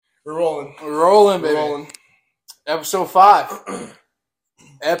We're rolling. We're rolling, baby. We're rolling. Episode 5.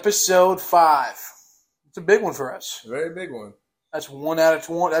 Episode 5. It's a big one for us. A very big one. That's 1 out of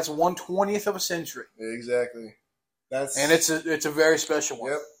 20. That's 1/20th of a century. Exactly. And it's a very special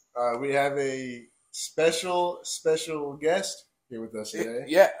one. Yep. We have a special guest here with us today.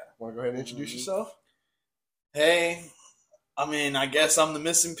 Yeah. Want to go ahead and introduce yourself? Hey, I guess I'm the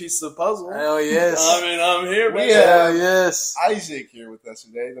missing piece of the puzzle. Hell yes. I'm here. We Hell have yes. Isaac here with us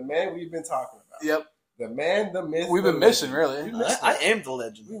today, the man we've been talking about. Yep. The man, the myth. We've been missing, really. We missed I him. am the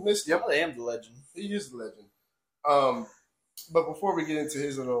legend. We missed him. I am the legend. He is the legend. But before we get into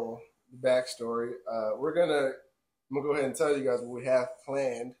his little backstory, I'm gonna go ahead and tell you guys what we have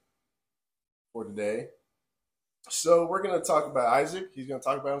planned for today. So we're gonna talk about Isaac. He's gonna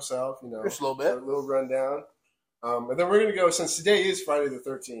talk about himself. Just a little bit. A little rundown, and then we're gonna go. Since today is Friday the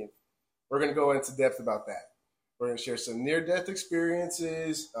 13th, we're gonna go into depth about that. We're gonna share some near-death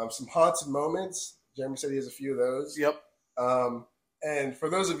experiences, some haunted moments. Jeremy said he has a few of those. Yep. And for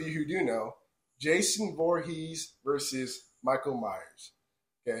those of you who do know, Jason Voorhees versus Michael Myers.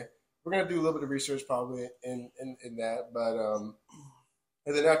 Okay, we're gonna do a little bit of research probably in that, but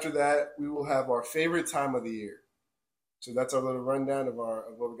and then after that we will have our favorite time of the year. So that's our little rundown of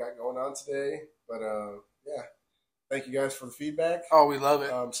what we got going on today. But yeah, thank you guys for the feedback. Oh, we love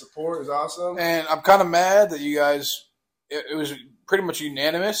it. Support is awesome. And I'm kind of mad that you guys. It was pretty much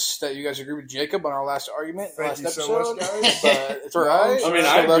unanimous that you guys agreed with Jacob on our last argument. Thank you episode, so much, guys. But it's all right.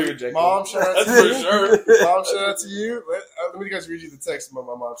 I agree with Jacob. Mom, shout out to That's for you. sure. Mom, shout out to you. Let me guys read you the text my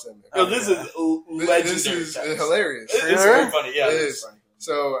mom sent me. Yo, this is legendary. This is text. hilarious. It's very funny. Yeah, It it is. is funny.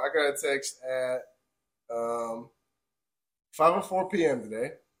 So I got a text at 5:04 p.m.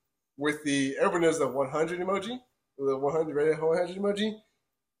 today with everyone knows the 100 emoji, the 100 Reddit 100 emoji.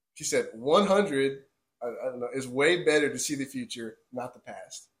 She said 100. I don't know. It's way better to see the future, not the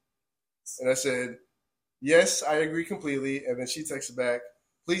past. And I said, yes, I agree completely. And then she texted back,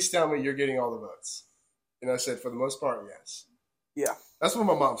 please tell me you're getting all the votes. And I said, for the most part, yes. Yeah. That's what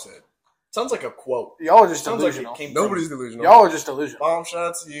my mom said. Sounds like a quote. Y'all are just Sounds like delusional. it came Nobody's delusional. Y'all are just delusional. Mom, shout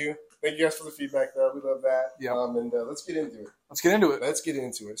out to you. Thank you guys for the feedback, though. We love that. Yep. And let's get into it. Let's get into it. Let's get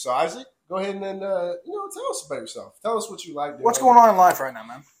into it. So, Isaac, go ahead and tell us about yourself. Tell us what you like doing. What's going on in life right now,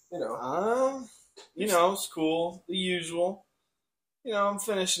 man? It's cool. The usual. I'm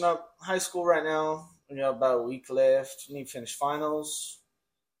finishing up high school right now. I got about a week left. Need to finish finals.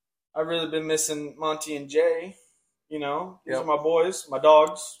 I've really been missing Monty and Jay. These are my boys, my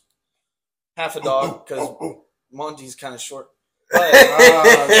dogs. Half a dog because Monty's kind of short. But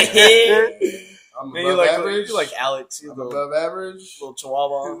I'm man, above average. you like Alex. I'm above average. Little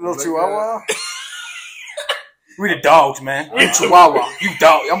Chihuahua. Little Chihuahua. We the dogs, man. You Chihuahua. You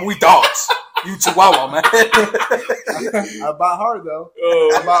dog. We dogs. You Chihuahua, man. I bought hard though.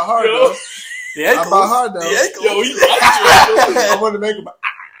 I bought hard though. The ankles. I bought hard though. The ankles. Yo, he bite you. I wanted to make him.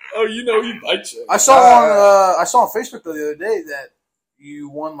 Oh, he bite you. I saw on Facebook the other day that you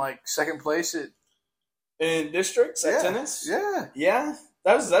won second place at In districts at tennis? Yeah. Yeah.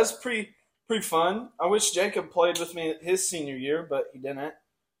 That's pretty fun. I wish Jacob played with me his senior year, but he didn't.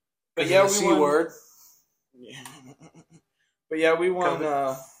 But yeah, we won. word. Yeah. But yeah, we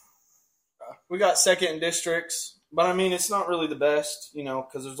won. We got second in districts, but it's not really the best,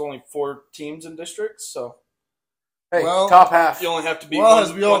 because there's only 4 teams in districts, so Hey, Well, top half. you only have to be Well, one.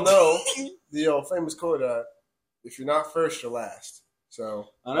 as we all one- know, the old famous quote, if you're not first, you're last. So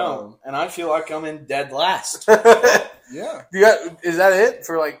I know, and I feel like I'm in dead last. yeah. Is that it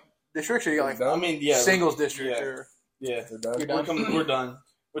for districts? Or you got Done? Yeah, singles district? yeah. Or yeah, We're done. You're done? we're done.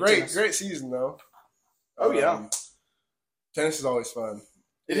 With Great tennis. season though. Oh, yeah. Tennis is always fun.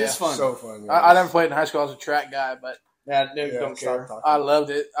 It is fun. So fun. I never played in high school. I was a track guy, but Yeah, Yeah, don't stop care. talking. I loved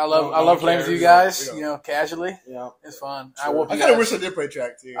it. I Don't love playing with care. you guys. We don't. Casually. Yeah. It's fun. Sure. I whoop I you kind of guys. wish I did play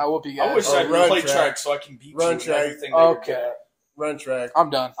track too. I whoop you guys. I wish Oh, I could run play track. track so I can beat Run you. track. Everything that you're Okay. good at. Run track. I'm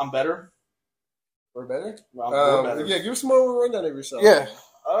done. I'm better. We're better. We're better. Yeah, give us some more rundown of yourself. Yeah.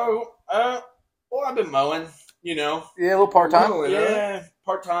 Oh, well, I've been mowing. Yeah, a little part time. Mowing, huh? Yeah,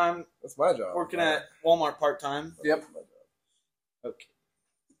 part time. That's my job. Working at Walmart part time. Yep. That's my job. Okay.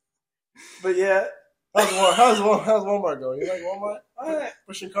 But yeah, How's Walmart going? You like Walmart?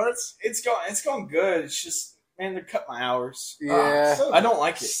 Pushing carts? it's gone good. It's just, man, they cut my hours. Yeah. Son of I don't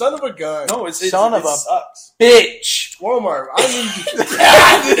like it. Son of a gun. No, it Son of a- sucks. Bitch. Walmart. I need you.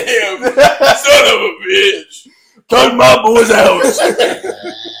 Goddamn, son of a bitch! Cut my boy's hours.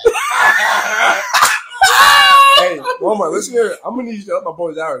 Hey, Walmart, listen here. I'm gonna need you to up my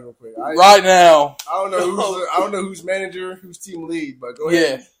boys' hours real quick. Right now. I don't know who's manager, who's team lead, but go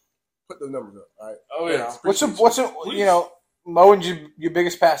ahead and put the numbers up. All right. Oh yeah. What's a Mowing's your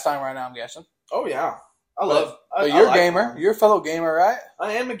biggest pastime right now, I'm guessing. Oh yeah, But you're a gamer. mowing. You're a fellow gamer, right?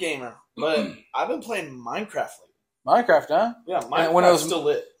 I am a gamer, but I've been playing Minecraft lately. Minecraft, huh? Yeah, And one of Minecraft's those- still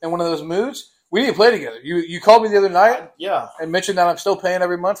lit. In one of those moods, we need to play together. You called me the other night Yeah, and mentioned that I'm still paying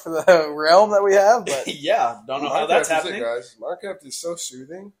every month for the realm that we have, but yeah. Don't know how Minecraft that's is it, happening. guys. Minecraft is so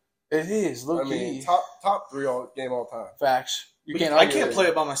soothing. it is. Low I mean, key. top 3 game all time. Facts. You can't. I argue can't it. play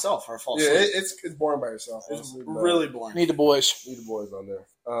it by myself or fall Yeah, asleep. it's boring by yourself. It's honestly, but really boring. Need the boys. need the boys on there.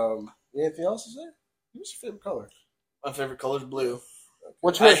 Anything else to say? What's your favorite color? My favorite color is blue.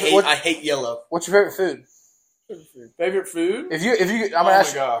 What's your favorite, I hate yellow. what's your favorite food? Favorite food? Favorite food? If you, I'm Oh gonna my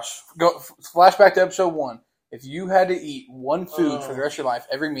ask. gosh. Go flashback to episode 1. If you had to eat one food for the rest of your life,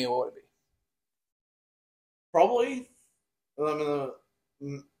 every meal, what would it be? Probably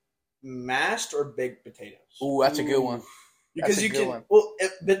mashed or baked potatoes. Ooh, that's a good one. Because that's a you good can one.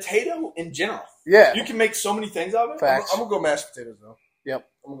 potato in general. Yeah. You can make so many things out of it. Facts. I'm gonna go mashed potatoes though. Yep.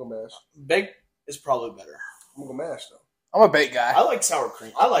 I'm gonna go mash. Baked is probably better. I'm gonna go mash though. I'm a baked guy. I like sour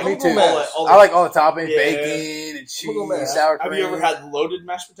cream. I like Me too. all the- I like all the toppings, Yeah. bacon and cheese, I'm gonna go mash. sour cream. Have you ever had loaded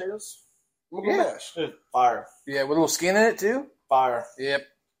mashed potatoes? I'm gonna go mash. Fire. Yeah, with a little skin in it too. Fire. Yep.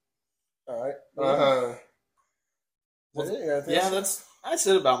 All right. Well, Is that it? You got anything Yeah, else? that's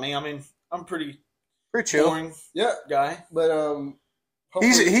it about me. I mean, I'm pretty Pretty chill. boring Yeah, guy. but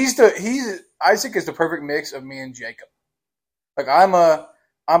hopefully- He's Isaac is the perfect mix of me and Jacob. Like I'm the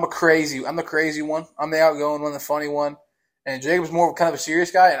crazy one. I'm the outgoing one, the funny one, and Jacob's more of kind of a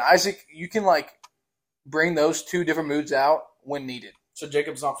serious guy. And Isaac, you can like bring those two different moods out when needed. So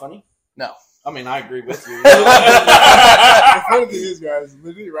Jacob's not funny? No. I mean, I agree with you. The funny thing is, guys,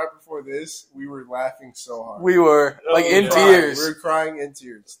 literally right before this, we were laughing so hard. We were like in yeah. tears. We were crying in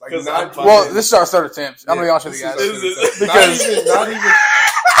tears. Like 'Cause not I'm funny. Well, this is our third attempt. I'm gonna be honest with you guys. This is- Because- not even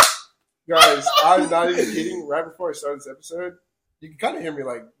guys, I'm not even kidding. Right before I started this episode, you can kind of hear me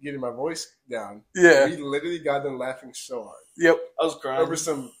like getting my voice down. Yeah. We literally got them laughing so hard Yep. I was crying. over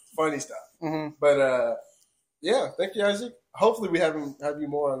some funny stuff. hmm But yeah, thank you, Isaac. Hopefully, we have you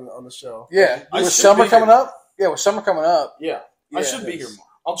more on the show. Yeah. I With should summer be coming here. up. Yeah, with summer coming up. Yeah. I Yeah, should be yes. here more.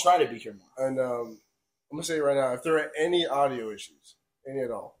 I'll try to be here more. And I'm gonna say it right now, if there are any audio issues, any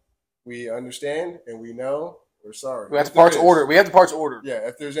at all, we understand and we know. We're sorry. We have the If there parts is- ordered. We have the parts ordered. Yeah,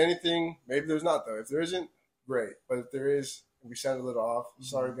 if there's anything, maybe there's not though. If there isn't, great. But if there is, we sound a little off.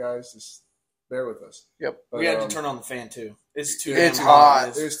 Sorry, guys. Just bear with us. Yep. But, We had to turn on the fan too. It's too. It's damn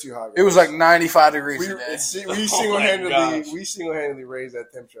hot. It was too hot. It was like 95 degrees we, today. we gosh. single-handedly raised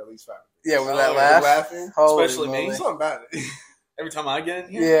that temperature at least 5. Yeah, with Oh, that yeah, laugh. laughing. Holy Especially me. moly. It's not bad. Every time I get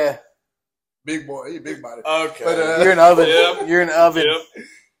in here. Yeah. Big boy, big body. Okay. But, You're an oven. Yep. You're an oven. Yep.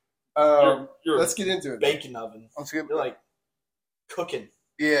 You're Let's get into it. baking oven. Let's get- You're like cooking.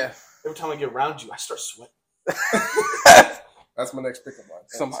 yeah. Every time I get around you, I start sweating. That's my next pickup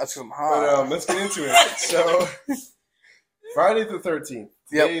line. That's some But hot. let's get into it. So, Friday the 13th.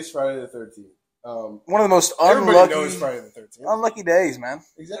 Yep. Today is Friday the 13th. One of the most Everybody knows unlucky, Friday the 13th. unlucky days, man.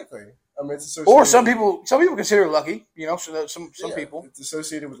 Exactly. I mean, it's associated. Or some people consider it lucky. You know, so that some yeah, people. It's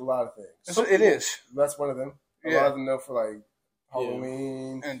associated with a lot of things. It is. That's one of them. A Yeah. lot of them know for like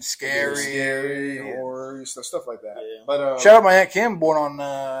Halloween, And scary. horror, stuff like that. Yeah. But Shout out my Aunt Kim, born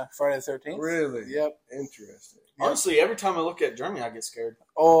on Friday the 13th. really, Yep. interesting. Honestly, every time I look at Jeremy, I get scared.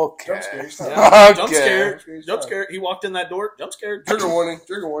 Okay. Jump scare, stop. Yeah. Okay. Jump scared. Jump scare, Jump stop. scared. He walked in that door. Jump scared. Trigger warning.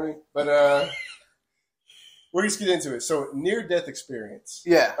 But we'll just get into it. So, near death experience.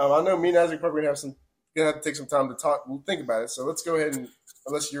 Yeah. I know me and Isaac probably gonna have to take some time to talk. We'll think about it. So let's go ahead and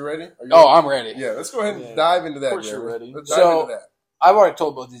unless you're ready. Are you Oh, ready? I'm ready. Yeah, let's go ahead and Yeah. dive into that. Of course you're Jeremy. ready. Let's dive So- into that. I've already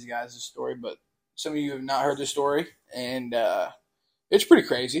told both these guys this story, but some of you have not heard this story, and it's pretty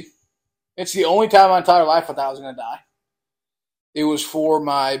crazy. It's the only time in my entire life I thought I was going to die. It was for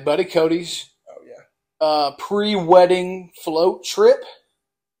my buddy Cody's Oh yeah. pre-wedding float trip,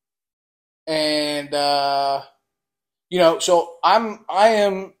 and so I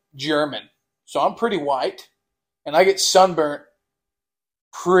am German, so I'm pretty white, and I get sunburnt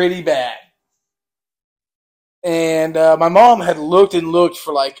pretty bad. And my mom had looked and looked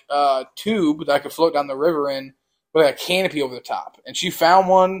for like a tube that I could float down the river in with a canopy over the top. And she found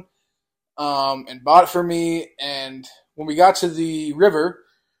one and bought it for me. And when we got to the river,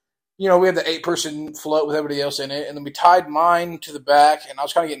 we had the 8-person float with everybody else in it. And then we tied mine to the back, and I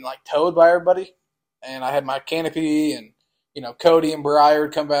was kind of getting like towed by everybody. And I had my canopy, and, Cody and Briar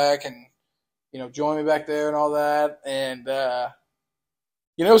would come back and, join me back there and all that. And, it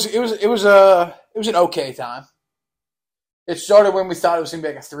was an okay time. It started when we thought it was going to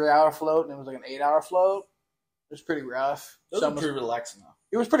be like a 3-hour float, and it was like an 8-hour float. It was pretty rough. Those are pretty relaxing though.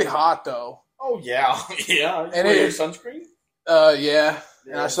 It was pretty hot, though. Oh yeah, yeah. And Wear your it- sunscreen. Yeah.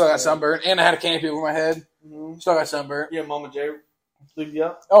 And I still got sunburn. And I had a canopy over my head. Mm-hmm. Still got sunburn. Yeah, Mama J leave you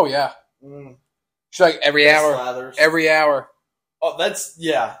up. Oh, yeah. Mm. She's like every hour. Slathers. Every hour. Oh, that's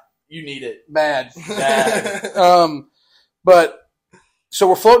you need it. Bad. Bad. But so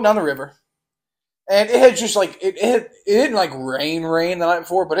we're floating down the river. And it had just like it didn't like rain the night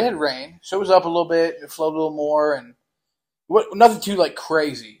before, but it had rain. So it was up a little bit, it flowed a little more, and nothing too like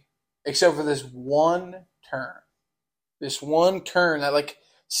crazy. Except for this one turn. This one turn that like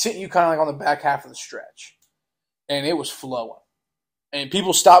sent you kind of like on the back half of the stretch. And it was flowing. And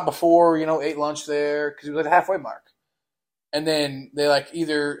people stopped before, ate lunch there because it was at the halfway mark. And then they like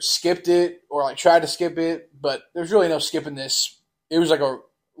either skipped it or like tried to skip it, but there's really no skipping this. It was like a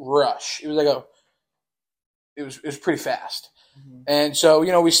rush. It was it was pretty fast. Mm-hmm. And so,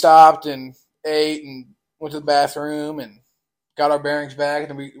 we stopped and ate and went to the bathroom and got our bearings back, and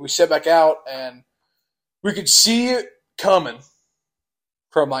then we set back out, and we could see it coming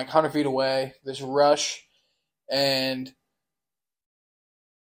from like 100 feet away, this rush, and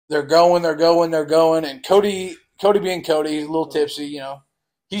they're going, and Cody being Cody, he's a little tipsy,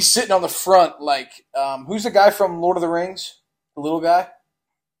 he's sitting on the front like, who's the guy from Lord of the Rings? The little guy?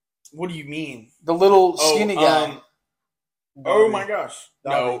 What do you mean? The little skinny guy. Oh my gosh.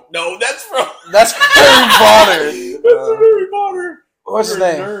 No, that's from... That's Harry Potter. That's Harry Potter. What's his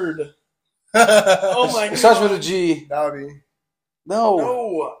name? Nerd. Oh my god. It starts with a G. Dobby.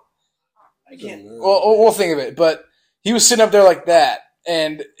 No. I can't. Well, we'll think of it. But he was sitting up there like that,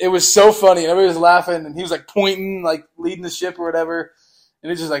 and it was so funny. Everybody was laughing, and he was like pointing, like leading the ship or whatever.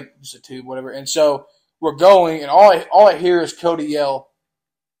 And it's just like just a tube, whatever. And so we're going, and all I hear is Cody yell,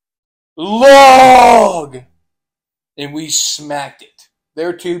 "Log!" And we smacked it.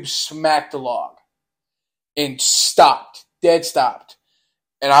 Their tube smacked the log and stopped, dead stopped.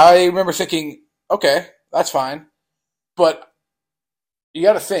 And I remember thinking, okay, that's fine. But you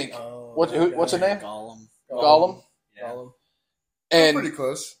got to think, what's the name? Gollum. Yeah. Gollum. And pretty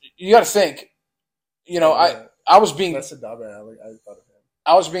close. You got to think, I was being... That's a Dobby. I thought of him.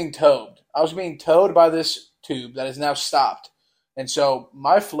 I was being towed. I was being towed by this tube that is now stopped. And so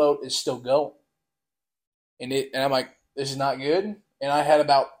my float is still going. And I'm like, this is not good. And I had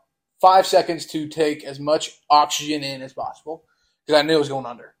about 5 seconds to take as much oxygen in as possible because I knew it was going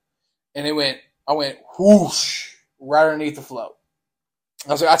under. And I went whoosh right underneath the float.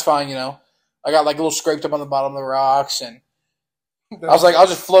 I was like, that's fine, I got like a little scraped up on the bottom of the rocks, and I was like, I'll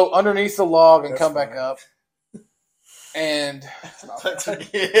just float underneath the log and come back up. And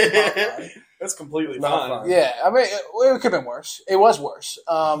that's completely Not fine. fine. yeah, I mean, it could have been worse. It was worse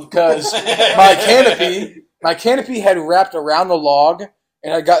because my canopy had wrapped around the log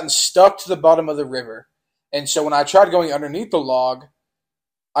and had gotten stuck to the bottom of the river. And so when I tried going underneath the log,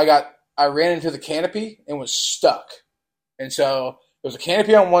 I ran into the canopy and was stuck. And so there was a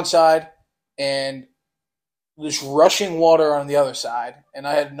canopy on one side and this rushing water on the other side, and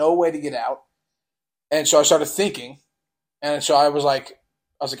I had no way to get out. And so I started thinking, and so I was like,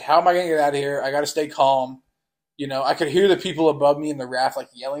 how am I going to get out of here? I got to stay calm. I could hear the people above me in the raft like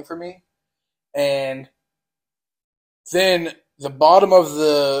yelling for me. And then the bottom of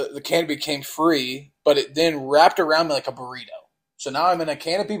the canopy came free, but it then wrapped around me like a burrito. So now I'm in a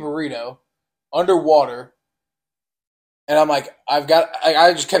canopy burrito underwater. And I'm like, I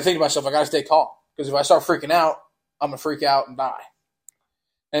just kept thinking to myself, I got to stay calm. Because if I start freaking out, I'm going to freak out and die.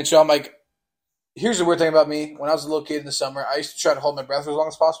 And so I'm like, here's the weird thing about me. When I was a little kid in the summer, I used to try to hold my breath for as long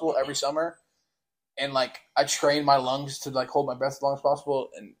as possible every summer. And like, I trained my lungs to like hold my breath as long as possible.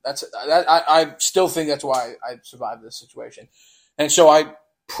 And I still think that's why I survived this situation. And so I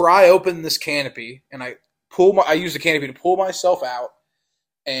pry open this canopy and I use the canopy to pull myself out.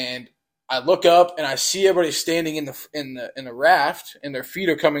 And I look up and I see everybody standing in the raft, and their feet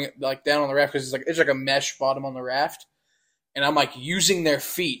are coming like down on the raft because it's like a mesh bottom on the raft, and I'm like using their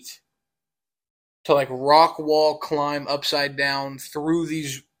feet to like rock wall climb upside down through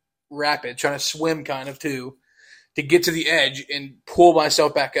these rapids, trying to swim kind of too, to get to the edge and pull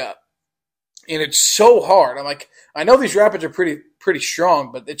myself back up. And it's so hard. I'm like, I know these rapids are pretty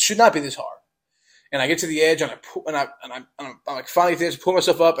strong, but it should not be this hard. And I get to the edge, and I'm like finally at the edge, pull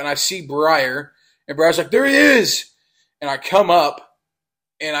myself up, and I see Briar, and Briar's like, there he is, and I come up,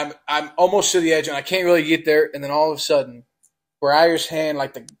 and I'm almost to the edge, and I can't really get there, and then all of a sudden, Briar's hand,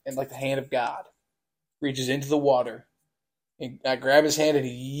 like the hand of God, reaches into the water, and I grab his hand, and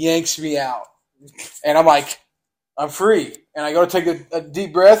he yanks me out, and I'm like, I'm free, and I go to take a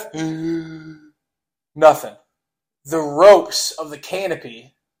deep breath, nothing. The ropes of the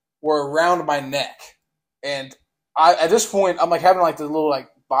canopy were around my neck. And at this point, I'm like having like the little like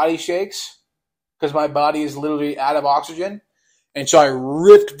body shakes because my body is literally out of oxygen. And so I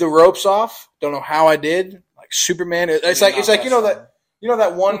ripped the ropes off. Don't know how I did. Like Superman. It's like you know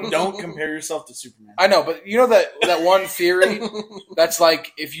that one. Don't compare yourself to Superman. I know, but you know that one theory that's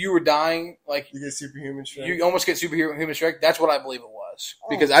like if you were dying, like you get superhuman strength. you almost get superhuman strength. That's what I believe it was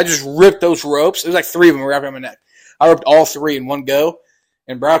because I just ripped those ropes. There's like 3 of them wrapped around my neck. I ripped all 3 in one go,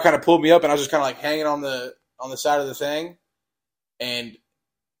 and Brow kind of pulled me up, and I was just kind of like hanging on the side of the thing, and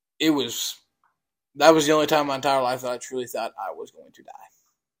that was the only time in my entire life that I truly thought I was going to die,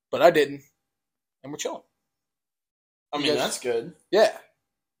 but I didn't, and we're chilling. I mean, that's good. Yeah.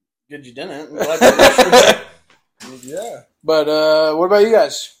 Good you didn't. I'm glad Yeah. But what about you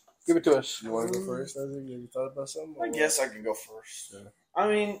guys? Give it to us. You want to go first? Have you thought about something? I guess I can go first. Yeah.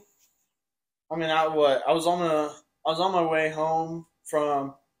 I was on my way home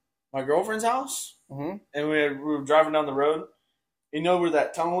from my girlfriend's house, and we were driving down the road. You know where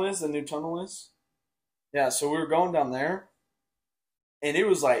that tunnel is? The new tunnel is. Yeah, so we were going down there, and it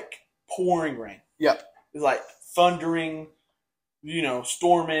was like pouring rain. Yep. It was like thundering,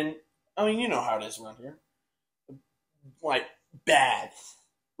 storming. I mean, you know how it is around here. Like, bad.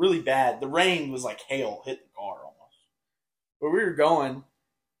 Really bad. The rain was like hail hit the car almost. But we were going,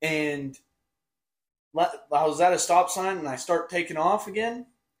 and I was at a stop sign, and I start taking off again,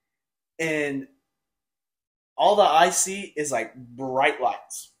 and all that I see is like bright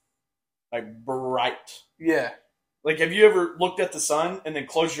lights. Like bright. Yeah. Like, have you ever looked at the sun and then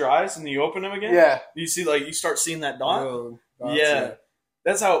closed your eyes and then you open them again? Yeah. You see, like, you start seeing that dot? Oh, Yeah.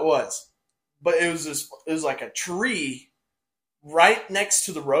 That's how it was. But it was like a tree right next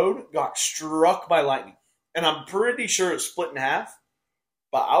to the road got struck by lightning. And I'm pretty sure it split in half.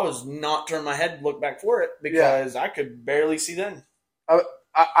 But I was not turning my head to look back for it because I could barely see then.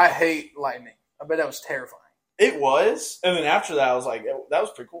 I hate lightning. I bet that was terrifying. It was. And then after that, I was like, that was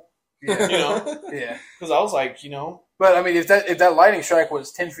pretty cool. Yeah. Yeah. Because I was like, But, I mean, if that lightning strike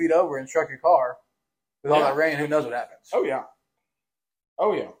was 10 feet over and struck your car with all that rain, who knows what happens? Oh, yeah.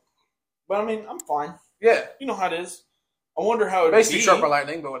 But, I mean, I'm fine. Yeah. You know how it is. I wonder how it would basically be. struck by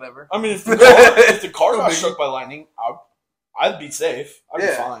lightning, but whatever. I mean, if the car got struck by lightning, I'd be safe. I'd be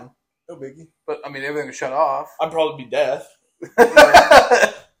fine. No biggie. But, I mean, everything was shut off. I'd probably be deaf. No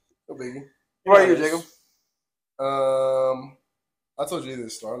biggie. What about you, Jacob? I told you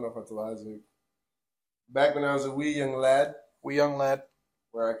this story. I don't know if I told Isaac. Back when I was a wee young lad,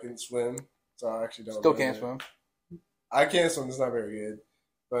 where I couldn't swim, so I actually don't. Still can't swim. I can't swim. It's not very good,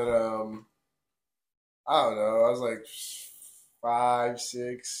 but I don't know. I was like 5,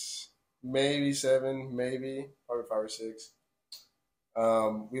 6, maybe 7, maybe probably 5 or 6. I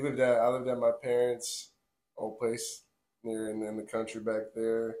lived at my parents' old place near in the country back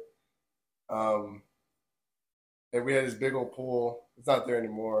there. And we had this big old pool. It's not there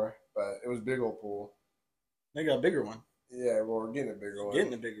anymore, but it was a big old pool. They got a bigger one. Yeah, well, we're getting a bigger one.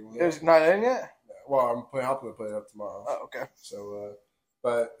 It's not in yet? Well, I'm hoping to put it up tomorrow. Oh, okay. So,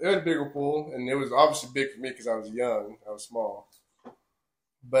 but it was a bigger pool, and it was obviously big for me because I was young. I was small.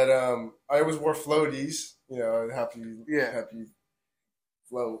 But I always wore floaties, to help you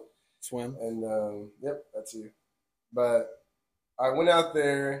float. Swim. And, yep, that's you. But I went out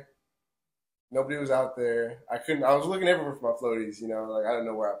there. Nobody was out there. I was looking everywhere for my floaties, like I didn't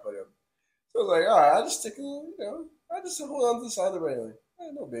know where I put them. So I was like, all right, I'll just stick them, I just hold on to the side of the railing.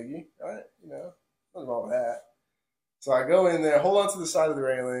 No biggie, right? Nothing wrong with that. So I go in there, hold on to the side of the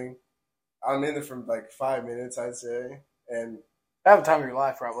railing. I'm in there for like 5 minutes, I'd say. And have the time of your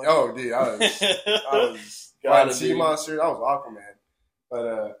life, probably. Oh, dude, I was fighting sea monsters. I was Aquaman.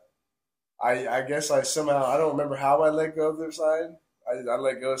 But I guess I don't remember how I let go of the side. I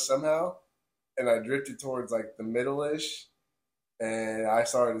let go somehow. And I drifted towards like the middle-ish, and I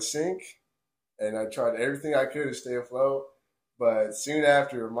started to sink, and I tried everything I could to stay afloat, but soon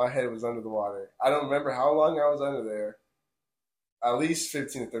after, my head was under the water. I don't remember how long I was under there, at least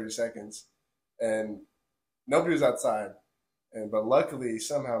 15 to 30 seconds, and nobody was outside, but luckily,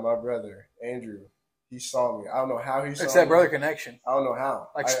 somehow, my brother, Andrew, he saw me. I don't know how he saw me. It's that brother connection. I don't know how.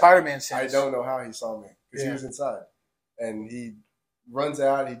 Like Spider-Man sense. I don't know how he saw me, because he was inside, and he runs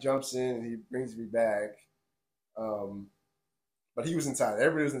out, he jumps in, and he brings me back. But he was inside.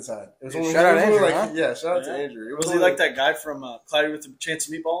 Everybody was inside. It was shout out Andrew, like, huh? Yeah, shout out to Andrew. Was he like that guy from Cloudy with a Chance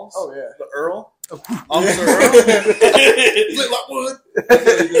of Meatballs? Oh, yeah. The Earl? Officer Earl? Lockwood!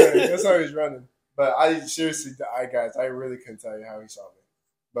 That's how he was running. But guys, I really couldn't tell you how he saw me.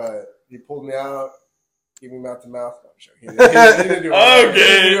 But he pulled me out, gave me mouth to mouth. No, I'm sure. He didn't do all that.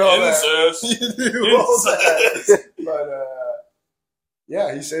 He didn't do all that. But,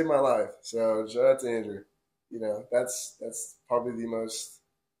 yeah, he saved my life. So shout out to Andrew. That's probably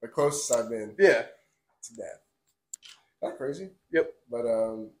the closest I've been. Yeah. To that. Not crazy. Yep. But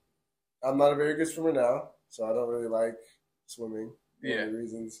I'm not a very good swimmer now, so I don't really like swimming. Yeah. For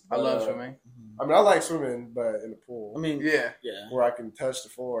reasons. I But, love swimming. I mean, I like swimming, but in the pool. I mean, Yeah. Where I can touch the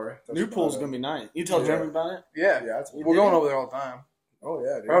floor. That's New about pool's it. gonna be nice. You tell Yeah. Jeremy about it. Yeah. Yeah, that's We're going over there all the time. Oh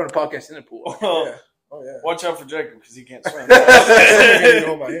yeah, dude. We're having a podcast in the pool. Yeah. Oh yeah. Watch out for Jacob because he can't swim. I'm gonna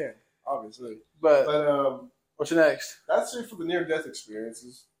hold my hand, obviously. But But what's next? that's it for the near-death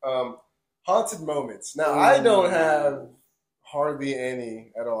experiences. Haunted moments. Now I don't have hardly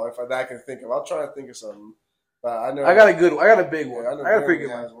any at all. If that I can think of, I'll try to think of something. But I know I got a good one. I got a big one. Yeah, I got a pretty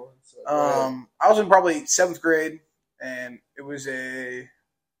Jeremy good one. has So, go ahead. I was in probably 7th grade, and it was a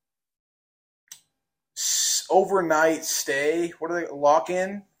overnight stay. What do they lock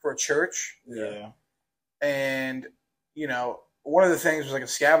in for a church? Yeah. And you know, one of the things was like a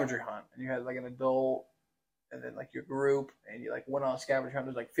scavenger hunt, and you had like an adult, and then like your group, and you like went on a scavenger hunt.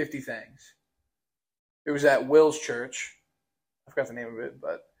 There's like 50 things. It was at Will's church. I forgot the name of it,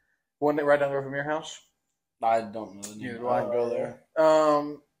 but wasn't it right down the road from your house? I don't know the name. Neither do I I. can go there.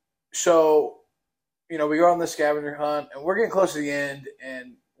 So, you know, we go on the scavenger hunt, and we're getting close to the end,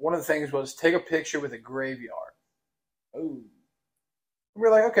 and one of the things was take a picture with a graveyard. Ooh. We were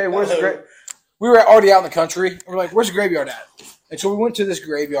like, okay, where's the grave? We were already out in the country. We're like, where's the graveyard at? And so we went to this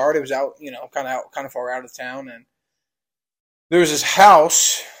graveyard. It was out, you know, kind of far out of town, and there was this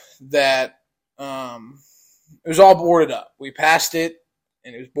house that it was all boarded up. We passed it,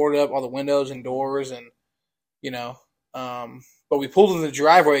 and it was boarded up, all the windows and doors, and you know. But we pulled in the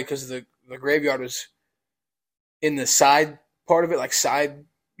driveway because the graveyard was in the side part of it, like side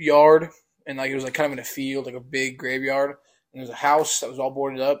yard, and like it was like kind of in a field, like a big graveyard. And there was a house that was all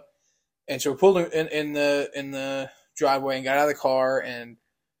boarded up, and so we pulled in the driveway and got out of the car, and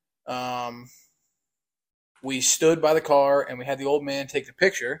we stood by the car and we had the old man take the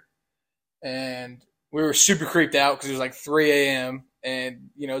picture, and we were super creeped out because it was like 3 a.m. and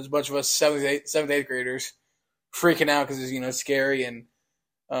you know, there's a bunch of us 7th, 8th graders freaking out because it's, you know, scary. And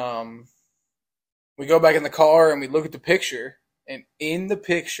we go back in the car and we look at the picture, and in the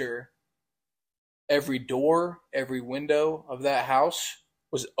picture, every door, every window of that house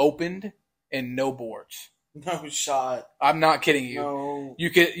was opened and no boards. No shot. I'm not kidding you. No. You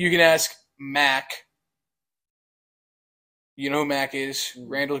can ask Mac. You know who Mac is,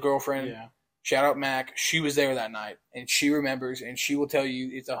 Randall's girlfriend. Yeah. Shout out Mac. She was there that night, and she remembers, and she will tell you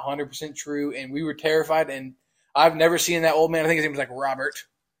it's 100% true. And we were terrified, and I've never seen that old man. I think his name was like Robert.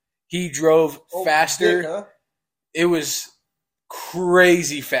 He drove faster. Dick, huh? It was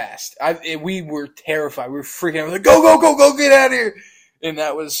crazy fast. We were terrified. We were freaking out. We were like, go, get out of here! And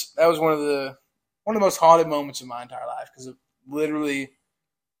that was one of the most haunted moments of my entire life because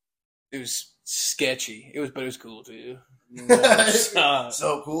it was sketchy. But it was cool too.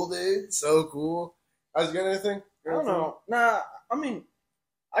 So cool, dude. So cool. I was got anything? I don't know. Nah, I mean,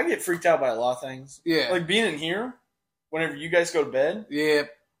 I get freaked out by a lot of things. Yeah. Like being in here, whenever you guys go to bed, Yeah.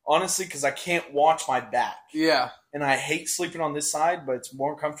 honestly, because I can't watch my back. Yeah. And I hate sleeping on this side, but it's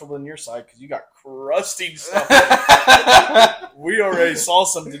more comfortable than your side because you got crusty stuff. We already saw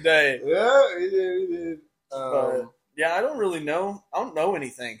some today. Yeah, we did. But, yeah, I don't really know. I don't know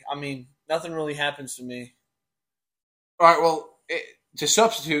anything. I mean, nothing really happens to me. All right. Well, to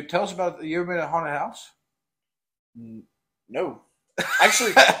substitute, tell us about. You ever been in a haunted house? No.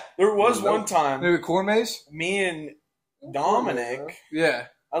 Actually, there was one time, Maybe a corn maze. me and Dominic, Yeah.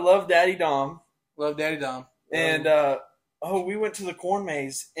 I love Daddy Dom, Love Daddy Dom. and we went to the corn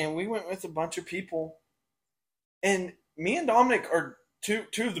maze, and we went with a bunch of people, and me and Dominic are two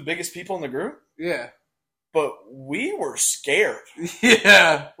of the biggest people in the group, Yeah. but we were scared.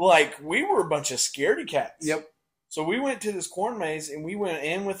 Yeah. Like, we were a bunch of scaredy cats. Yep. So we went to this corn maze, and we went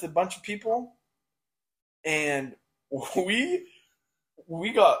in with a bunch of people, and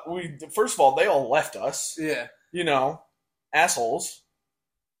first of all, they all left us, Yeah. you know, assholes.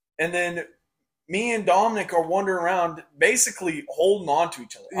 And then me and Dominic are wandering around basically holding on to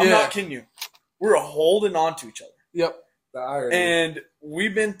each other. I'm Yeah. not kidding you. We're holding on to each other. Yep. The irony. And we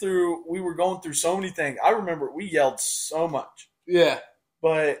were going through so many things. I remember we yelled so much. Yeah.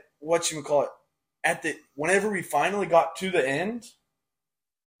 But whenever we finally got to the end,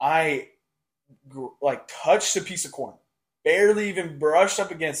 I touched a piece of corn, barely even brushed up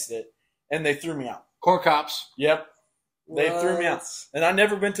against it, and they threw me out. Corn cops. Yep, they threw me out, What? and I've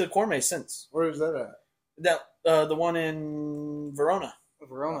never been to the corn maze since. Where is that at? That the one in Verona.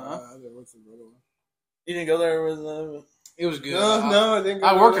 Verona, huh? What's the other one? You didn't go there with It was good. No, I didn't.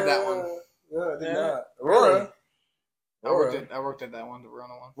 I worked at that one. No, I did Yeah. not. Really? I worked at that one, the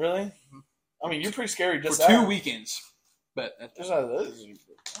Verona one. really? I mean, you're pretty scary. For Just 2 that. weekends. But Just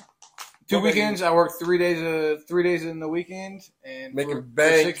that. 2 What about you? weekends. I worked 3 days in the weekend, and Making for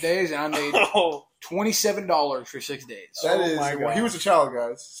bank. 6 days, and I made Oh, $27 for 6 days. That Oh is. my Well, God. he was a child,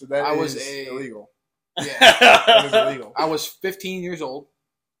 guys. So that I is was illegal. Yeah, That is illegal. I was 15 years old,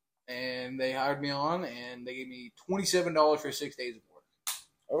 and they hired me on, and they gave me $27 for 6 days of work.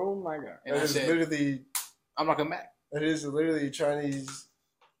 oh my God. And That I is said, literally. I'm not coming back. That is literally Chinese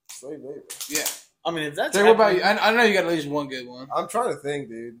slave labor. Yeah. I mean, if that's So what about happening- you? I know you got at least one good one. I'm trying to think,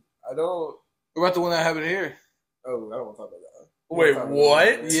 dude. I don't. What about the one that happened here? Oh, I don't want to talk about that. Wait,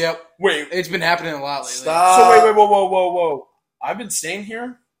 what? Yep. Wait. It's been happening a lot lately. Stop. So wait, whoa. I've been staying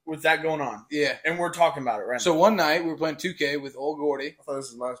here with that going on, Yeah. and we're talking about it right So one night we were playing 2K with old Gordy. I thought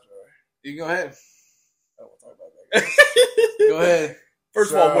this was my story. You can go ahead. I don't want to talk about that. now. Go ahead.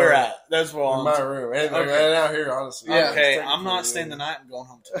 First of So, all, where at? That's what In I'm my room. And, Okay. and out here, honestly. Yeah. Okay, Technically, I'm not staying the night. I'm going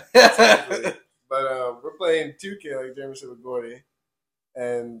home too. Technically. But we're playing 2K, like Jeremy said, with Gordy.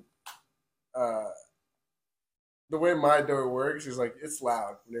 And the way my door works is like it's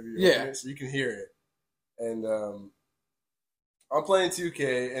loud whenever you Yeah. open it, so you can hear it. And I'm playing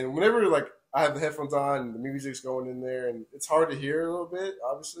 2K, and whenever like I have the headphones on and the music's going in there, and it's hard to hear a little bit,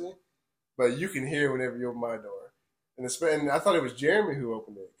 obviously, but you can hear whenever you open my door. And I thought it was Jeremy who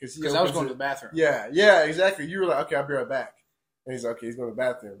opened it Because I was going to the bathroom. Yeah, exactly. You were like, okay, I'll be right back. And he's like, okay, he's going to the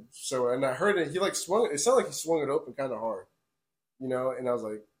bathroom. So, and I heard it. He like swung it. It sounded like he swung it open kind of hard, you know. And I was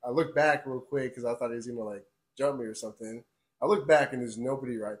like, I looked back real quick because I thought he was going to like jump me or something. I look back and there's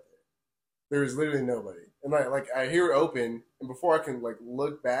nobody right there. There is literally nobody. And like I hear it open, and before I can like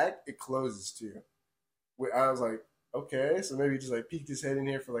look back, it closes too. I was like, okay, so maybe he just like peeked his head in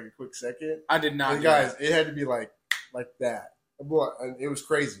here for like a quick second. I did not. And do guys, that. it had to be like that. And it was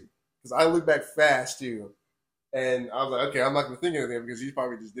crazy because I looked back fast too, and I was like, okay, I'm not gonna think anything because he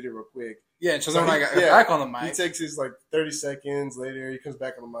probably just did it real quick. Yeah, so So then when I he- got yeah. back on the He mic, takes his like 30 seconds later. He comes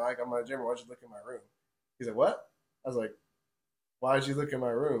back on the mic. I'm like, Jeremy, why'd you look in my room? He's like, what? I was like, why'd you look in my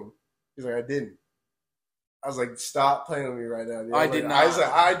room? He's like, I didn't. I was like, stop playing with me right now. Dude. I was did like, not. I was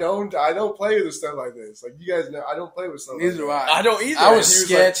like, I don't play with stuff like this. Like you guys know, I don't play with stuff. neither do like I. I don't either. I was He was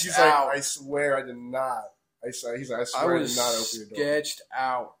sketched he's out. like, I swear I did not. He's like, I I swear I was did not open your door. sketched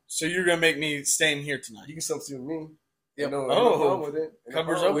out. So you're gonna make me stay in here tonight? You can still see with me. Yep. No, Oh. no problem with it. Ain't no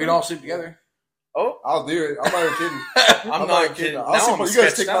Covers problem. open. We'd all sleep together. Oh, I'll do it. I'm not even kidding. I'm not kidding. I'll Now sleep I'm on, you guys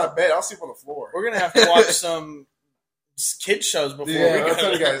sketched take out. my bed. I'll sleep on the floor. We're gonna have to watch some kid shows before Dude, we I'll go.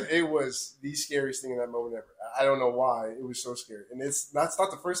 tell you guys, it was the scariest thing in that moment ever. I don't know why. It was so scary. And it's not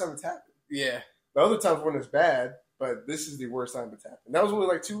the first time it's happened. Yeah. The other times when it's bad, but this is the worst time it's happened. That was only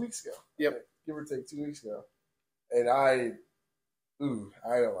like 2 weeks ago. Yep. Like, give or take 2 weeks ago. And I don't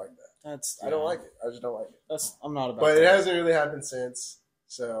like that. I don't like it. I just don't like it. I'm not about. But it that. hasn't really happened since.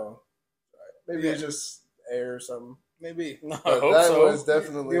 So maybe Yeah. it's just air or something. Maybe. No, I But hope that so. was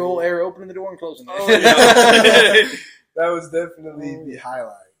definitely The old air opening the door and closing it. Oh, yeah. that was definitely the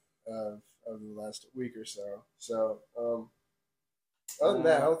highlight of the last week or so. So other than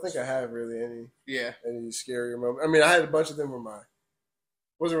that, I don't think I have really Yeah. any scary moments. I mean, I had a bunch of them where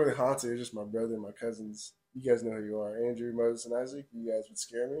wasn't really haunted. It was just my brother and my cousins. You guys know who you are, Andrew, Moses, and Isaac. You guys would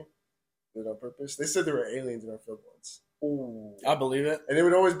scare me. Did it on purpose. They said there were aliens in our field once. Ooh, I believe it. And it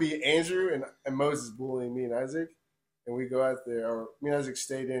would always be Andrew and Moses bullying me and Isaac. And we go out there, or me and Isaac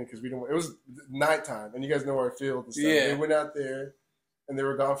stayed in because it was nighttime. And you guys know our field and stuff. Yeah. They went out there and they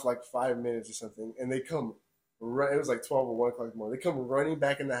were gone for like 5 minutes or something. And they come, it was like 12 or 1 o'clock in the morning. They come running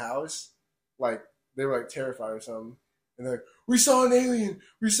back in the house like they were like terrified or something. And they're like, we saw an alien.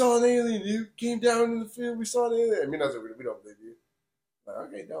 We saw an alien. You came down in the field. We saw an alien. And me and Isaac, we don't believe you. Like,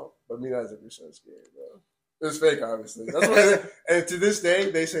 okay, don't. But me and Isaac were so scared, bro. It was fake, obviously. That's what and to this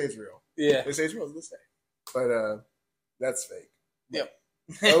day, they say it's real. Yeah. They say it's real to this day. But that's fake. Yep.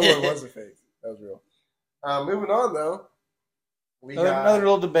 The other one wasn't fake. That was real. Moving on, though. We Another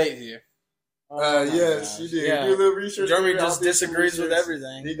little debate here. Oh my yes, gosh. you did. Yeah. You do a little research. Jeremy I'll just do some disagrees with research.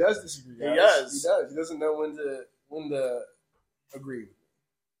 everything. He does disagree. He Guys. does. He does. He doesn't know when to agree with me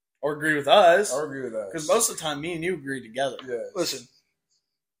Or agree with us. or agree with us. Because most of the time, me and you agree together. yes. Listen,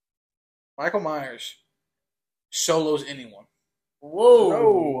 Michael Myers solos anyone. Whoa,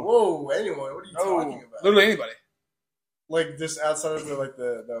 No. whoa, anyone? What are you No. talking about? Literally anybody. Like just outside of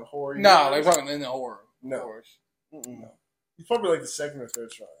the horror. No, like universe? fucking in the horror. No. Of course. Mm-mm. He's probably like the second or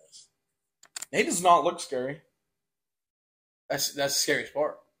third strongest. He does not look scary. That's the scariest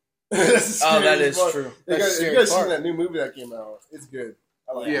part. That's the Oh, that scariest is part. true. You That's guys, the you guys scariest seen part. that new movie that came out? It's good.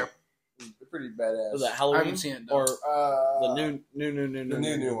 I like Yeah. it. It's pretty badass. Was that I Halloween? haven't seen it, though. Or the the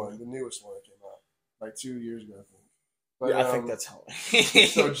new one, the newest one that came out like 2 years ago, I think. But, Yeah, I think that's Halloween.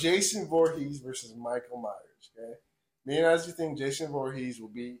 so. Jason Voorhees versus Michael Myers. Okay, Me and As you think Jason Voorhees will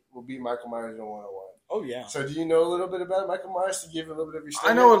beat Michael Myers in 101. Oh yeah. So do you know a little bit about Michael Myers to give a little bit of your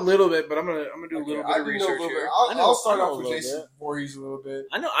I know a little bit, but I'm gonna do a little bit of do know a research little here. bit. I I'll start know off a with little Jason bit. Voorhees a little bit.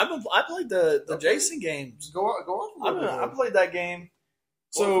 I know. I played the Okay. Jason games. Go off a little I bit. played that game.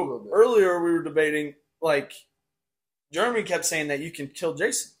 Go off a So little bit. earlier we were debating, like, Jeremy kept saying that you can kill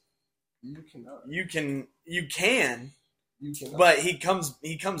Jason. You cannot. You can, You cannot. but he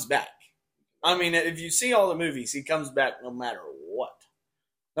comes back. I mean, if you see all the movies, he comes back no matter what.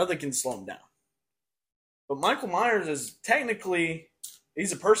 Nothing can slow him down. But Michael Myers is technically,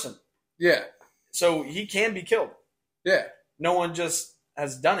 he's a person. Yeah, So he can be killed. yeah. No one just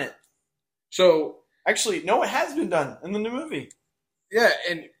has done it. So Actually, no, it has been done in the new movie. yeah,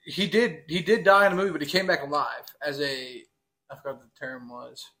 and he did die in the movie, but he came back alive as I forgot what the term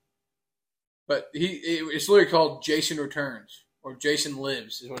was, but it's literally called Jason Returns or Jason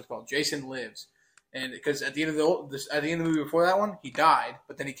Lives is what it's called. Jason Lives, and because at the end of the movie before that one, he died,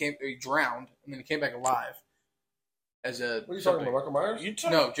 but then he drowned, and then he came back alive as a. What are you talking about, Michael Myers?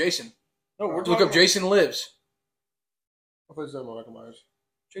 No, Jason. No, we're Look talking up Jason Lives. I thought you were talking about Michael Myers.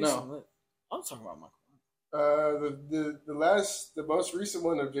 Jason. No. I'm talking about Michael. The most recent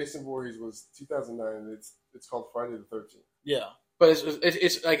one of Jason Voorhees was 2009. It's called Friday the 13th. Yeah. But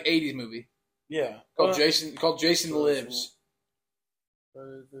it's like 80s movie Yeah. called Jason Lives.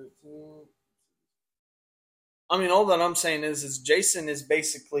 Friday the 13th. I mean, all that I'm saying is Jason is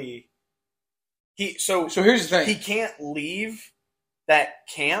basically So here's the thing. he can't leave that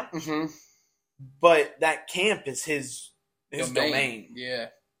camp, Mm-hmm. but that camp is his domain. Yeah,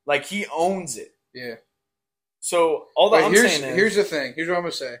 Like he owns it. yeah. So all that I'm saying is here's the thing. Here's what I'm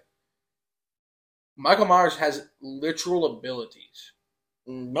gonna say. Michael Myers has literal abilities.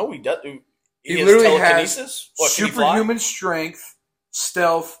 no, he doesn't. He has literally has telekinesis. What, can he fly? superhuman strength,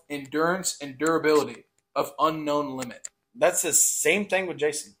 stealth, endurance, and durability of unknown limit. That's the same thing with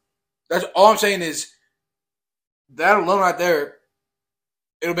Jason. That's all I'm saying is that alone right there,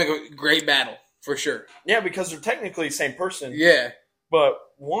 it'll make a great battle for sure. Yeah, because they're technically the same person. Yeah, But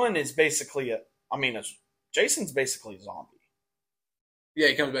one is basically Jason's basically a zombie. yeah.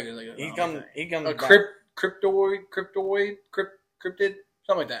 He comes back as like He comes a back. cryptid,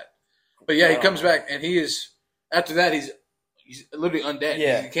 something like that. But yeah, he comes back and he is. After that, he's literally undead.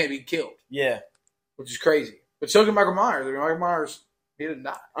 Yeah. He can't be killed, Yeah. which is crazy. But so can Michael Myers. Michael Myers, he didn't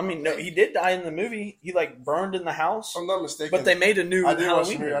die. I mean, no, he did die in the movie. He burned in the house, If I'm not mistaken. but they made a new I did watch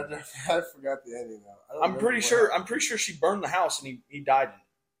the Halloween. movie. movie. I forgot the ending now. I don't I'm remember pretty what sure. happened. I'm pretty sure she burned the house and he died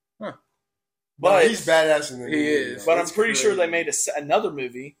in it. Huh. But he's badass in the He movie. is. But I'm It's pretty sure they crazy. made another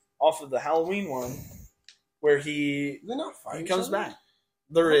movie off of the Halloween one where he Did they not fight he each comes other? back.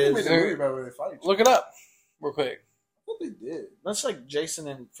 There I thought they is. made a movie about where they fight each other. Look it up real quick. I thought they did. That's like Jason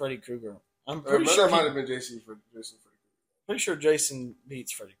and Freddy Krueger. I'm Or pretty that sure. might have been Jason for Jason. Pretty sure Jason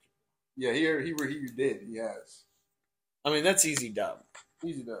beats Freddy Krueger. Yeah, he did. He has. I mean, that's easy dub.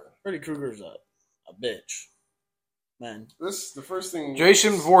 Easy done. Freddy Krueger's a bitch, man. This the first thing.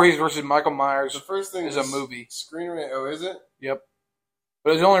 Jason Voorhees versus Michael Myers. The first thing is a movie. Screen rate. Oh, is it? Yep.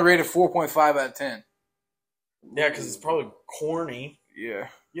 But it's only rated 4.5 out of 10. Yeah, because it's probably corny. Yeah.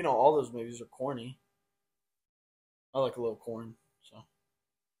 You know, all those movies are corny. I like a little corn. So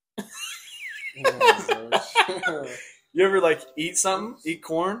Oh, you ever like eat something,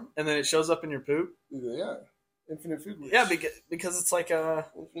 corn, and then it shows up in your poop? yeah. Infinite food. Wish. Yeah, because it's like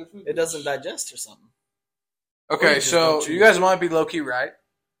Infinite food it doesn't wish. digest or something. Or Okay, you just so don't you choose. guys might be low-key right.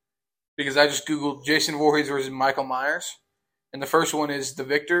 Because I just Googled Jason Voorhees versus Michael Myers. And the first one is the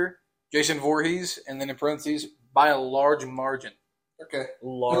victor, Jason Voorhees, and then in parentheses, by a large margin. Okay.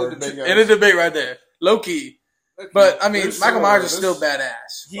 Large. Debate, guys. In a debate right there. Low-key. Okay. But, I mean, There's Michael some- Myers is there's- still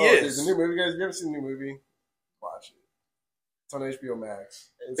badass. He Oh, is. There's a new movie, guys. If you haven't seen the new movie, watch it. It's on HBO Max.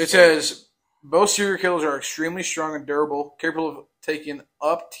 It says, both serial killers are extremely strong and durable, capable of taking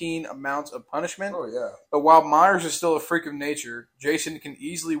up-teen amounts of punishment. Oh yeah. But while Myers is still a freak of nature, Jason can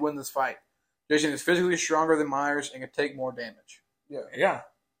easily win this fight. Jason is physically stronger than Myers and can take more damage. Yeah.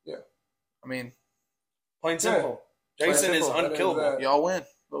 I mean, Plain simple. Plain Jason is simple. That is unkillable. that. y'all win.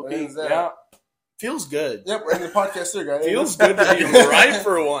 That Low-key. is that. Yeah. Feels good. Yep, we're in the podcast too, guys. Feels good to be right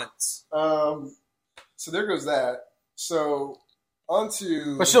for once. So there goes that. So on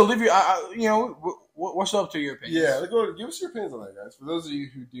to But still, leave what's up to your opinion? yeah. Let's go. Give us your opinions on that, guys. For those of you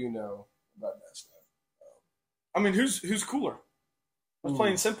who do know about that stuff. I mean, who's cooler? That's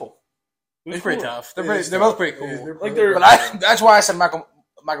plain simple. Who's It's pretty cooler? tough. It They're is both tough. pretty It cool. is. Like they're- But that's why I said Michael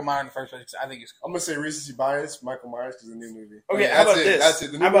Myers in the first place. 'Cause I think he's cool. I'm gonna say recency bias. Michael Myers because the new movie. Okay, Like, how that's about it. this? That's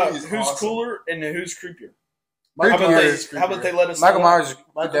it. The new How about movie is who's awesome. cooler and who's creepier? How about, Creepier. how about they let us Michael know? Myers is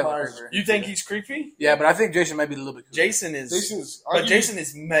Michael definitely Myers. creepier. You think he's creepy? Yeah, but I think Jason might be a little bit creepier. Jason is. Jason's But Jason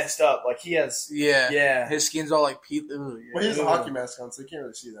is messed up. Like he has. Yeah. Yeah. His skin's all like peeled. Well, he has a hockey mask on, so you can't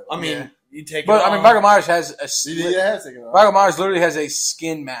really see that. I mean, Yeah. you take. But it I mean, off. Michael Myers has has taken it off. Michael Myers literally has a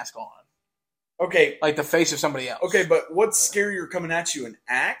skin mask on, Okay. like the face of somebody else. Okay, but what's scarier coming at you, an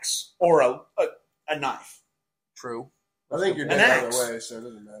axe or a knife? True. I think you're An dead axe. either way, so it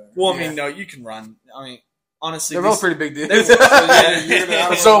doesn't matter. Well, I Yeah. mean, no, you can run. I mean, honestly, They're these- both pretty big dudes. They're- So you're gonna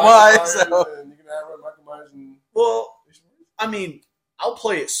outrun So am Michael I, Myers, so- and you're gonna outrun Michael Myers and Well, I mean, I'll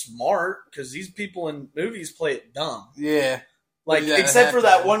play it smart because these people in movies play it dumb. Yeah. Like, Yeah, except for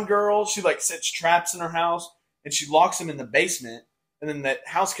that- that one girl, she like sets traps in her house and she locks him in the basement, and then that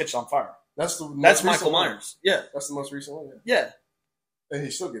house catches on fire. that's the That's most Michael recent one. Myers. Yeah, That's the most recent one, yeah. yeah, And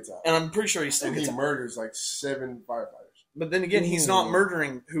he still gets out. and I'm pretty sure he still And he gets out. murders like 7 firefighters. But then again, he's Ooh. not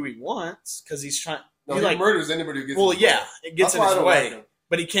murdering who he wants because he's trying. No, he he like, murders anybody who gets. well, in his way. yeah, it gets That's in why I his don't way, like him.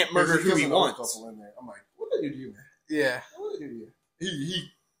 but he can't murder Because who he kills another wants. couple in there. I'm like, what did you do, man? Yeah. What did you do? He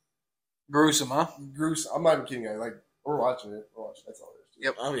Gruesome, huh? gruesome. I'm not even kidding. Like we're watching it. We're watching. That's all it is.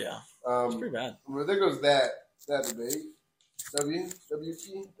 Yep. Oh yeah, it's Um, pretty bad. well, there goes that debate.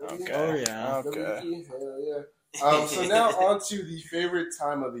 WP. Okay. Oh yeah. Okay. WP. Hell yeah. So now on to the favorite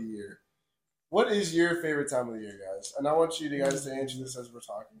time of the year. What is your favorite time of the year, guys? And I want you guys to answer this as we're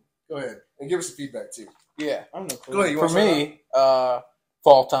talking. Go ahead and give us some feedback too. Yeah. I don't know. Go ahead. You For want to start me,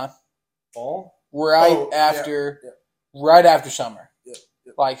 fall time. fall. Right Oh, yeah, after yeah. right after summer. Yeah,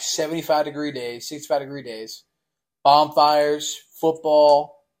 yeah. Like 75-degree days, 65-degree days. Bonfires,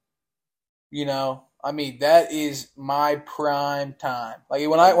 football. You know, I mean, that is my prime time. Like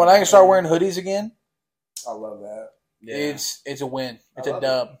when I can start wearing hoodies again, I love that. Yeah. it's a win. It's I a love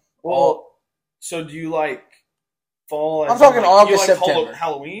dub. Well, so do you like fall? I'm as talking in, August, you like September.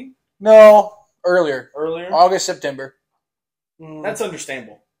 Halloween No, earlier. earlier. August, September. That's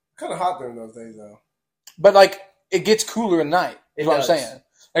understandable. Kind of hot during those days, though. But like it gets cooler at night. Is It what does. I'm saying.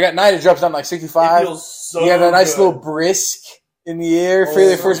 Like at night it drops down like It 65. feels so You have that nice good. little brisk in the air. Oh, Feel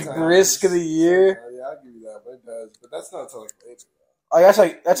the first sometimes. brisk of the year. Yeah, I'll give you that, but it does. But that's not until like later.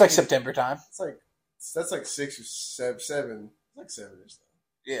 Like that's like September time. It's like that's like 6 or 7. It's like 7ish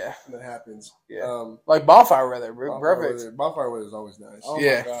Yeah. when that happens. Yeah. Like bonfire weather, bro. Perfect. Bonfire weather is always nice. Oh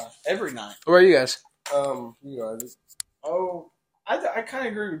Yeah. my gosh. Every night. What about you guys? You know, Oh, I kind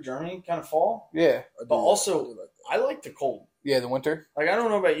of agree with Journey. Kind of fall. Yeah. But also- I do like that. I like the cold. Yeah, the winter. Like I don't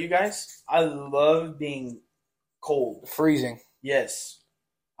know about you guys. I love being cold. Freezing. Yes.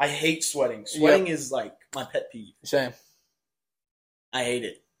 I hate sweating. Sweating is like my pet peeve. Same. I hate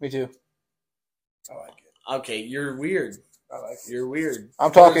it. Me too. I like it. Okay, you're weird. I like it. You're weird.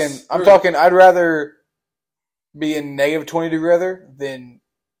 I'm talking There's- I'd rather be in negative 20-degree weather than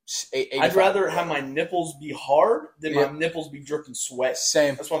 85. I'd rather have my nipples be hard than Yep. my nipples be dripping sweat.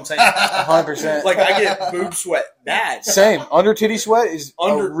 Same. That's what I'm saying. 100%. Like I get boob sweat bad. Same. Under titty sweat is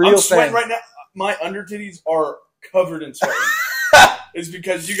a real I'm sweating thing. right now. My under titties are covered in sweat. It's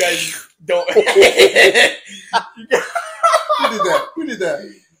because you guys don't. Who did that? Who did that?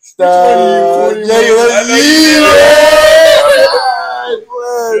 Stop. Which one of you? Yeah,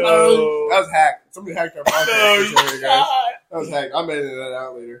 No. That was hacked. Somebody hacked our podcast. No, Sorry, guys. That was hacked. I'm editing that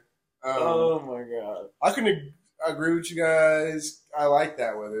out later. Oh my god. I couldn't agree with you guys. I like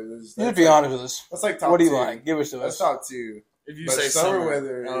that weather. You have to be honest with us. That's like top What do you two. like? Give us to That's us. top 2. If you But say summer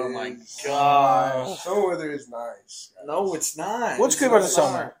weather oh is- my gosh. Summer weather is nice. guys. No, it's not. What's good about the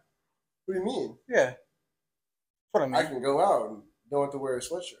summer? What do you mean? Yeah. That's what I mean. I can go out and don't have to wear a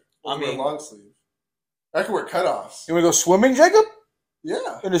sweatshirt. I I can wear mean- a long sleeve. I can wear cutoffs. You want to go swimming, Jacob?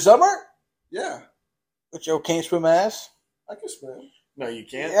 Yeah, In the summer? yeah. But you can't swim ass? I can swim. No, you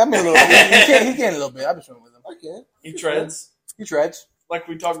can't. Yeah, I mean a little bit. He can a little bit. I've been swimming with him. I can. He treads. He treads. Like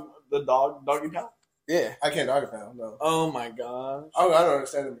we talked the doggy paddle. Yeah. I can't dog a pound. No. Oh my gosh. I don't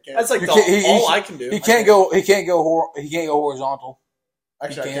understand the mechanics. That's like You the, can't- all I can do. He can't go horizontal.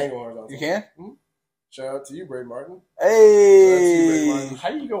 Actually, you I can can't. go horizontal. You can? Shout out to you, Bray Martin. Hey. How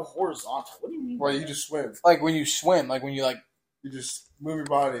do you go horizontal? What do you mean? Well, you just swim. Like when you swim, like when you like You just move your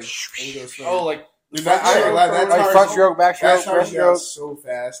body and you go swim. Oh, like Dude, that, I ain't gonna lie, that's like how front he- stroke, back that's stroke, how breast he got stroke. so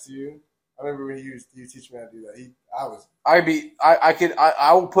fast to you. I remember when he was teaching me how to do that.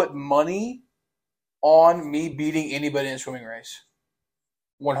 I will put money on me beating anybody in a swimming race.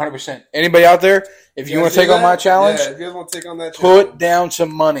 100%. Anybody out there, if you want to guys take do on my that? challenge, Yeah, if you guys want to take on that put challenge. down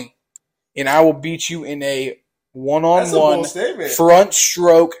some money, and I will beat you in a That's a one-on-one bold statement. front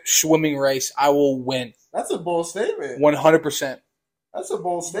stroke swimming race. I will win. That's a bold statement. 100%. That's a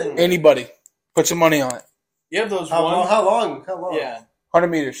bold statement. Anybody, put some money on it. you have those How one. long? How long? How long? Yeah. 100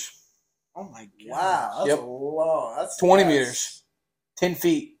 meters. Oh my god! Wow, that's Yep. a long. That's 20 that's- meters. 10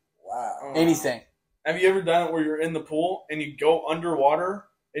 feet. Wow. Anything. Have you ever done it where you're in the pool and you go underwater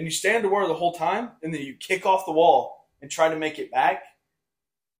and you stay underwater the whole time and then you kick off the wall and try to make it back,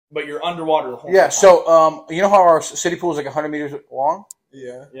 but you're underwater the whole Yeah, time? so you know how our city pool is like 100 meters long?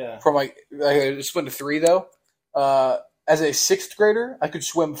 Yeah. Yeah. From it's split into 3 though. As a 6th grader, I could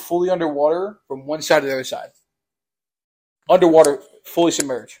swim fully underwater from one side to the other side. Underwater, fully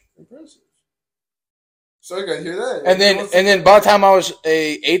submerged. Impressive. So you guys hear that? And then by the time I was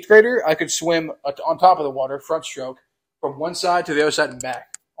a 8th grader, I could swim on top of the water, front stroke, from one side to the other side and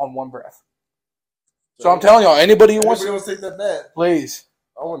back on one breath. So I'm telling y'all, anybody who wants to take that bet, please,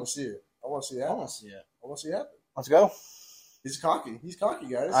 I want to see it. I want to see it I happen. want to see it. I want to see it happen. let's go. He's cocky. He's cocky,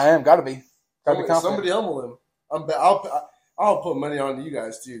 guys. I am, gotta be confident. Somebody humble him. I'll put money on you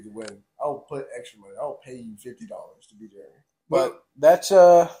guys too to win. I'll put extra money. I'll pay you $50 to be Jeremy. But that's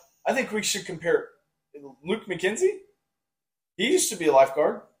I think we should compare Luke McKenzie. He used to be a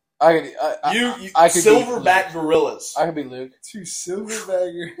lifeguard. I could Silverback gorillas. I could be Luke. 2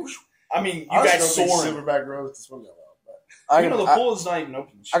 silverbaggers. I mean, you I guys just don't think soaring. silverback girls to swim that well. But I You could, know, the pool is not even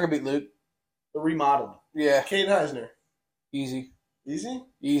open. I could beat Luke. The remodeling. Yeah, Kate Heisner, easy,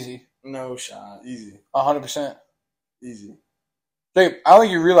 easy, No shot. easy, 100%. easy. Jacob, I don't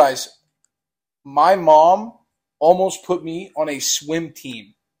think you realize my mom almost put me on a swim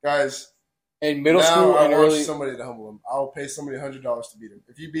team Guys, in middle now school I and want early. somebody to humble him. I'll pay somebody $100 to beat him.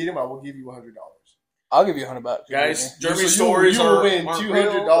 If you beat him, I will give you $100. I'll give you $100. Guys, So Jeremy's you stories will are win aren't $200.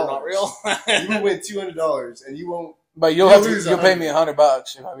 real, or not real. You will win $200, and you won't. But You'll lose you'll pay me $100.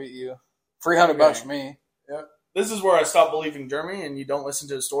 $100 if I beat you. $300 Okay. for me. This is where I stop believing Jeremy, and you don't listen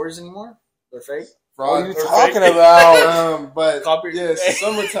to his stories anymore. They're fake. What are you Or talking fake. about? But Copy- yes,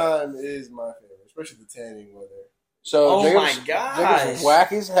 summertime is my favorite, especially the tanning weather. So Oh Jacob's, my gosh. Jacob's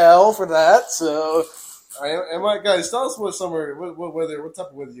whack as hell for that. So Guys, tell us what summer, what weather, what type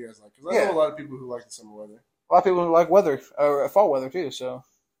of weather you guys like? Because I know a lot of people who like the summer weather. a lot of people like weather, fall weather too. So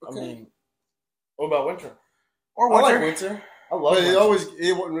I mean, what about winter? or I winter. like winter. I love But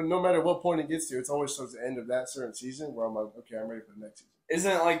winter. no matter what point it gets to, it's always towards the end of that certain season where I'm like, okay, I'm ready for the next season.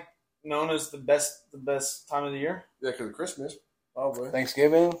 Isn't it like known as the best time of the year? Yeah, because of Christmas, probably.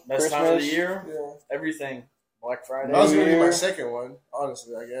 Thanksgiving, Best Christmas. time of the year. Yeah. Everything. Black Friday. That was going to be my Year. second one,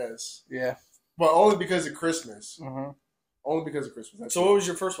 honestly, I guess. Yeah. But only because of Christmas. hmm Only because of Christmas. That's So what was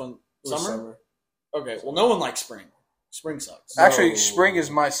your first one? it was Summer? Okay. Well, no one likes spring. Spring sucks. Actually, No. spring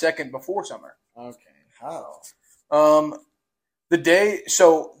is my second before summer. Okay. How? The day,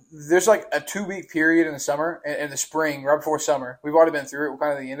 so there's like a 2-week period in the summer, in the spring, right before summer. We've already been through it. We're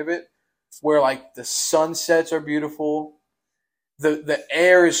kind of at the end of it, where like the sunsets are beautiful. The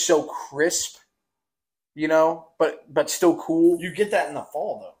air is so crisp, you know, but still cool. You get that in the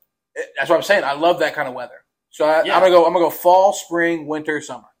fall though. That's what I'm saying. I love that kind of weather. So Yeah. I'm gonna go fall, spring, winter,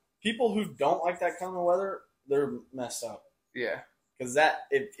 summer. People who don't like that kind of weather, they're messed up Yeah, because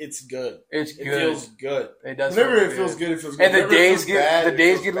it's good. it's It good. feels good. It does. Whenever feel it feels good, it feels good. And the Whenever it days feels get bad, the it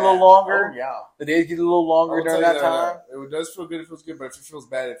days feels get a bad. little longer. Oh yeah. The days get a little longer I'll during tell that you time. It does feel good, it feels good, but if it feels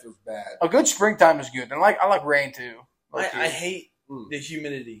bad, it feels bad. A good springtime is good, and I like rain too. I Okay. hate Mm. the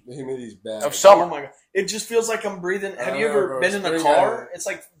humidity. The humidity's bad. Of summer. Oh my god! It just feels like I'm breathing. I Have don't you know, ever bro. been in a Spring car? got it. It's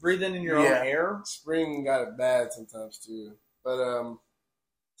like breathing in your Yeah. own air. Spring got it bad sometimes too. But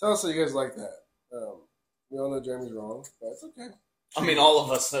tell us how you guys like that. We all know Jeremy's wrong, but it's okay. I mean, all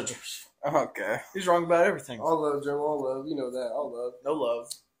of us know Josh. Okay. He's wrong about everything. All love, Jeremy, all love. You know that, all love. No love.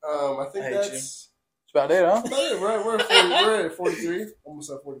 I think I hate that's That's about it, huh? about it. We're at 40, we're at 43,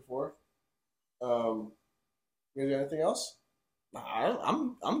 almost at 44. You guys got anything else?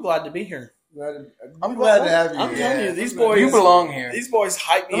 I'm glad to be here. I'm glad to have you. I'm here. telling you, these I'm boys- glad You to- belong here. These boys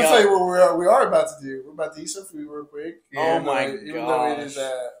hype Let me me tell up. you what we are about to do. We're about to eat some food real quick. Yeah. Oh my Even though it is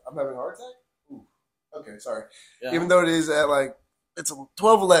gosh. I'm having a heart attack. Ooh. Okay, sorry. Yeah. Even though it is at it's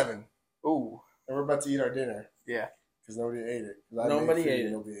 12:11, Ooh. and we're about to eat our dinner Yeah. because nobody ate it. 'Cause I Nobody made food ate and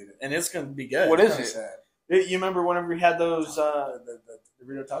it. Nobody ate it. And it's gonna be good. What is Kinda it? sad. You remember whenever we had those The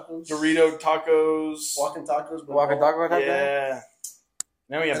Dorito tacos? Dorito tacos? Walking tacos. but Walking taco type thing? Yeah.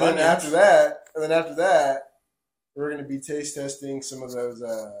 Now we have And then onions. after that, we're going to be taste testing some of those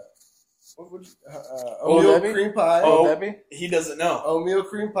oatmeal Debbie? cream pie. Oh. Debbie? He doesn't know. Oatmeal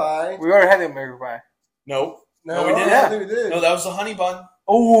cream pie. We already had the American pie. Nope. No, we didn't. I think we did. No, that was the honey bun.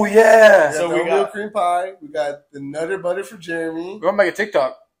 Oh, We yeah. got So the we oatmeal got- cream pie. We got the Nutter Butter for Jeremy. We're going to make a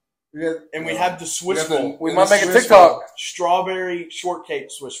TikTok. And we have the Swiss roll. We and might the make a Swiss TikTok. roll. Strawberry shortcake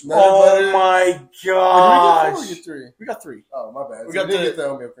Swiss roll. Nutter butter. my Did we get 4 or gosh! get 3? We got 3. Oh, my bad. We So got didn't the- get the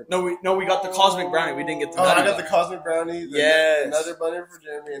oatmeal cookie. No, we got the cosmic brownie. We didn't get the Oh, I nutty got the butter. cosmic brownie, the Yes. Nutter butter for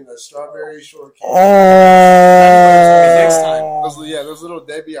Jeremy, and the strawberry shortcake. Oh, Next time. Those little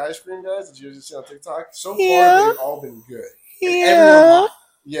Debbie ice cream guys that you usually see on TikTok. So far, Yeah. they've all been good. Everyone,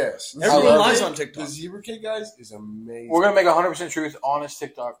 Yes, the everyone zebra lies cake- on TikTok. The zebra cake guys is amazing. We're gonna make 100% truth honest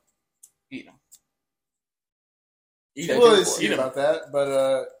TikTok. Eat them. Eat People it. always Eat see 'em. about that,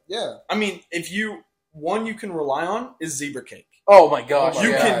 but yeah, I mean, if you can rely on is zebra cake. Oh my gosh! Oh my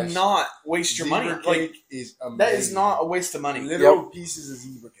You yeah. gosh. cannot waste your money. zebra Like cake is amazing. that is not a waste of money. literal pieces of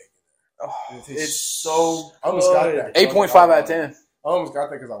zebra cake. Oh, It tastes It's so I almost got good. that. 8.5 out of 10. I almost got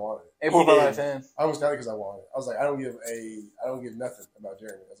that because I wanted it. 8.5 out of 10. I almost got it because I wanted it. I was like, I don't give nothing about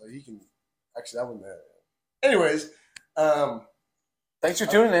Jeremy. I was like, he can. Actually, I wouldn't have it. Anyways, Thanks for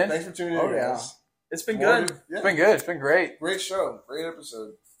tuning in. thanks for tuning in, Oh, yeah. guys. It's been More good. to- yeah. It's been good. It's been great. Great show. Great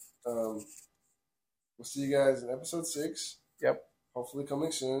episode. We'll see you guys in episode 6. Yep. Hopefully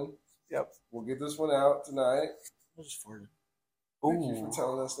coming soon. Yep. We'll get this one out tonight. I just farted. Thank you Ooh. for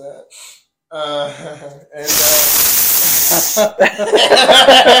telling us that.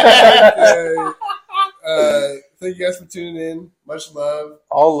 Thank you guys for tuning in. Much love.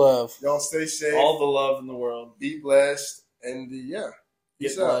 All love. Y'all stay safe. All the love in the world. Be blessed. And yeah. Get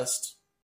Peace out. blessed.